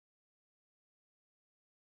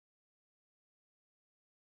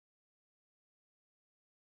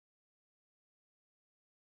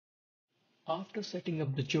After setting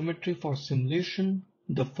up the geometry for simulation,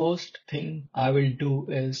 the first thing I will do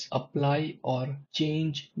is apply or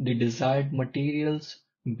change the desired materials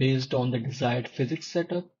based on the desired physics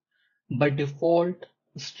setup. By default,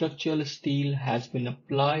 structural steel has been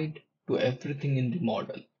applied to everything in the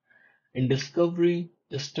model. In Discovery,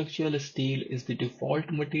 the structural steel is the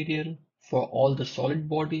default material for all the solid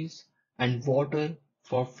bodies and water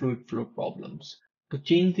for fluid flow problems. To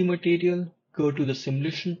change the material, go to the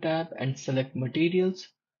Simulation tab and select Materials.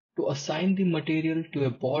 To assign the material to a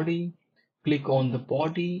body, click on the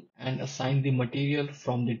body and assign the material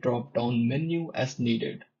from the drop-down menu as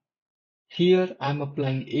needed. Here I am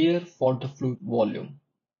applying air for the fluid volume.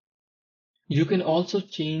 You can also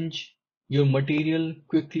change your material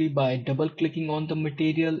quickly by double-clicking on the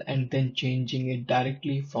material and then changing it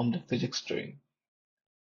directly from the physics tree.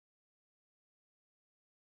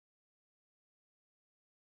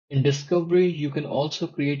 In Discovery, you can also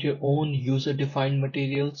create your own user-defined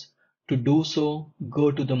materials. To do so,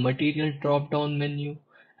 go to the Material drop-down menu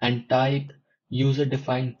and type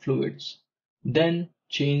User-defined fluids. Then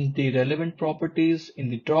change the relevant properties in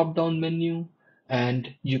the drop-down menu,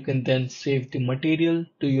 and you can then save the material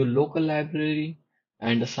to your local library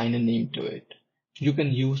and assign a name to it. You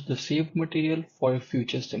can use the saved material for your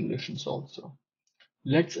future simulations also.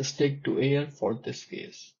 Let's stick to air for this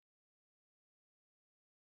case.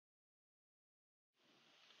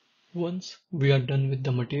 Once we are done with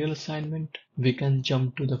the material assignment, we can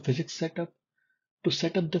jump to the physics setup. To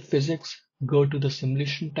set up the physics, go to the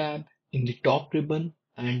Simulation tab in the top ribbon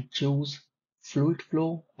and choose Fluid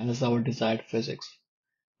Flow as our desired physics.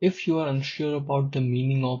 If you are unsure about the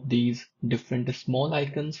meaning of these different small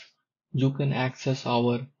icons, you can access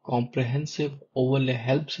our comprehensive overlay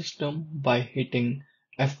help system by hitting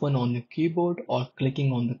F1 on your keyboard or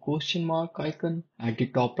clicking on the question mark icon at the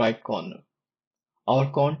top right corner.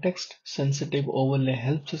 Our context-sensitive overlay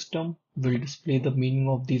help system will display the meaning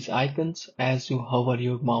of these icons as you hover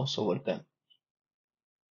your mouse over them.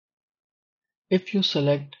 If you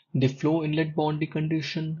select the flow inlet boundary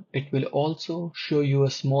condition, it will also show you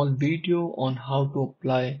a small video on how to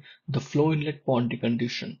apply the flow inlet boundary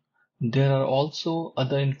condition. There are also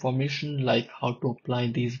other information like how to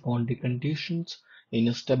apply these boundary conditions in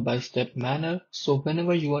a step-by-step manner. So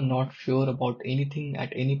whenever you are not sure about anything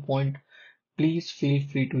at any point, please feel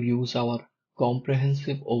free to use our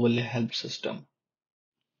comprehensive overlay help system.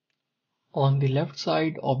 On the left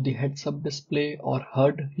side of the heads-up display or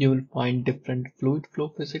HUD, you will find different fluid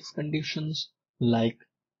flow physics conditions like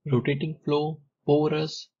rotating flow,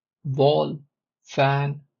 porous, wall,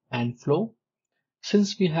 fan, and flow.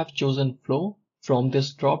 Since we have chosen flow, from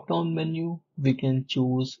this drop-down menu, we can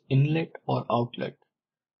choose inlet or outlet.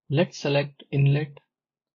 Let's select inlet.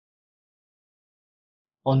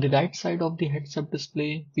 On the right side of the heads-up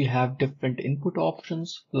display, we have different input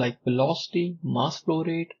options like velocity, mass flow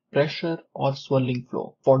rate, pressure, or swirling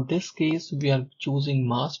flow. For this case, we are choosing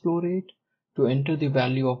mass flow rate. To enter the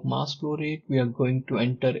value of mass flow rate, we are going to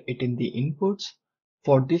enter it in the inputs.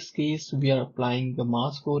 For this case, we are applying the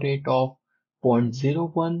mass flow rate of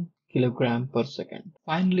 0.01 kilogram per second.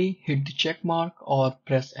 Finally, hit the check mark or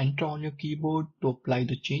press enter on your keyboard to apply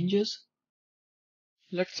the changes.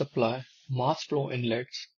 Let's apply mass flow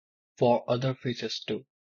inlets for other phases too.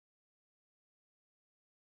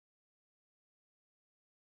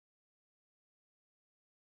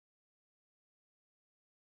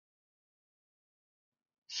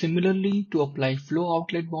 Similarly, to apply flow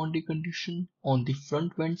outlet boundary condition on the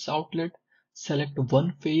front vents outlet, select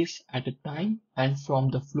one phase at a time and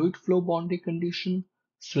from the fluid flow boundary condition,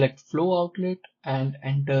 select flow outlet and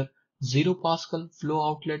enter 0 Pascal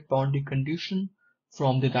flow outlet boundary condition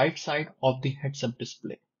from the right side of the heads-up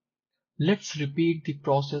display. Let's repeat the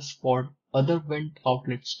process for other vent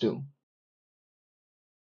outlets too.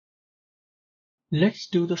 Let's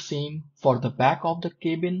do the same for the back of the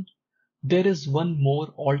cabin. There is one more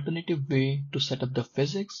alternative way to set up the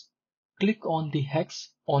physics. Click on the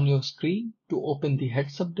hex on your screen to open the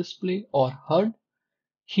heads-up display or HUD.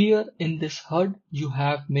 Here in this HUD, you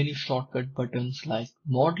have many shortcut buttons like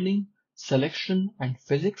modeling, selection, and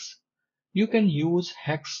physics. You can use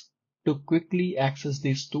hex to quickly access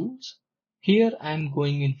these tools. Here I am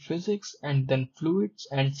going in physics and then fluids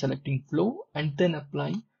and selecting flow and then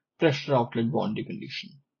applying pressure outlet boundary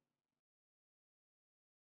condition.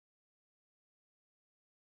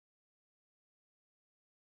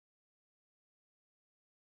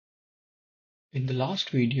 In the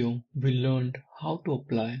last video, we learned how to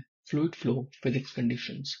apply fluid flow physics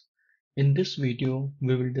conditions. In this video,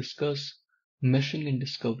 we will discuss meshing in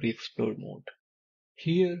Discovery Explore mode.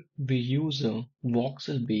 Here, we use a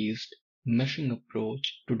voxel-based meshing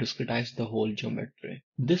approach to discretize the whole geometry.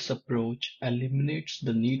 This approach eliminates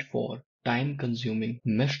the need for time-consuming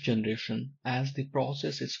mesh generation as the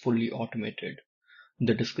process is fully automated.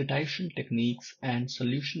 The discretization techniques and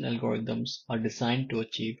solution algorithms are designed to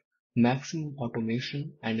achieve maximum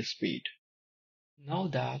automation and speed. Now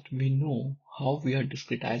that we know how we are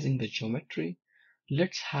discretizing the geometry,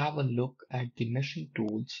 let's have a look at the meshing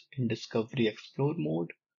tools in Discovery Explore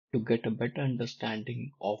mode to get a better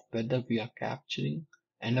understanding of whether we are capturing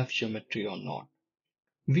enough geometry or not.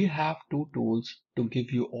 We have two tools to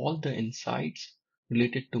give you all the insights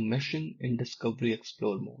related to meshing in Discovery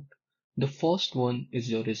Explore mode. The first one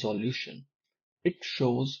is your resolution. It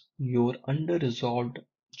shows your under-resolved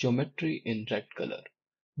geometry in red color,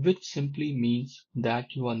 which simply means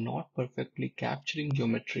that you are not perfectly capturing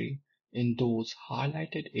geometry in those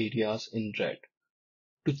highlighted areas in red.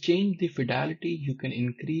 To change the fidelity, you can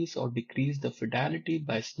increase or decrease the fidelity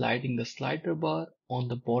by sliding the slider bar on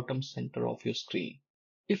the bottom center of your screen.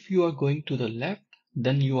 If you are going to the left,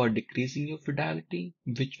 then you are decreasing your fidelity,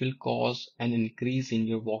 which will cause an increase in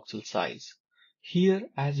your voxel size. Here,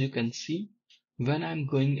 as you can see, when I'm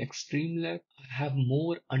going extreme left, I have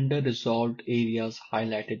more under-resolved areas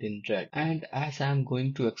highlighted in red. And as I'm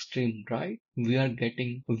going to extreme right, we are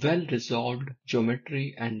getting well-resolved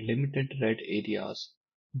geometry and limited red areas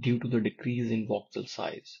due to the decrease in voxel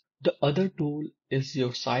size. The other tool is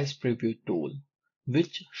your size preview tool,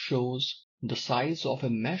 which shows the size of a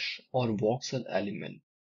mesh or voxel element.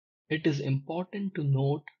 It is important to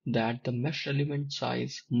note that the mesh element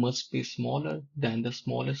size must be smaller than the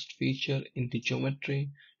smallest feature in the geometry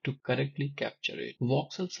to correctly capture it.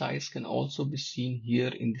 Voxel size can also be seen here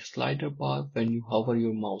in the slider bar when you hover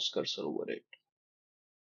your mouse cursor over it.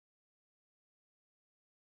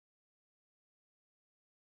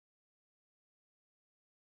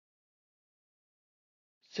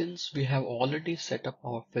 Since we have already set up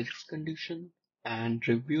our physics condition and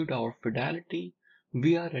reviewed our fidelity,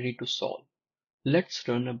 we are ready to solve. Let's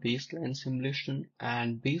run a baseline simulation,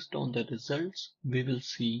 and based on the results, we will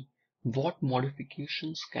see what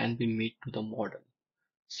modifications can be made to the model.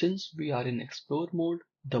 Since we are in explore mode,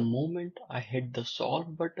 the moment I hit the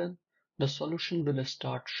solve button, the solution will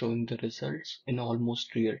start showing the results in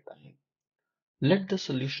almost real time. Let the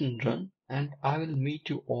solution run, and I will meet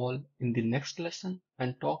you all in the next lesson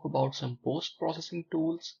and talk about some post-processing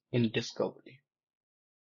tools in Discovery.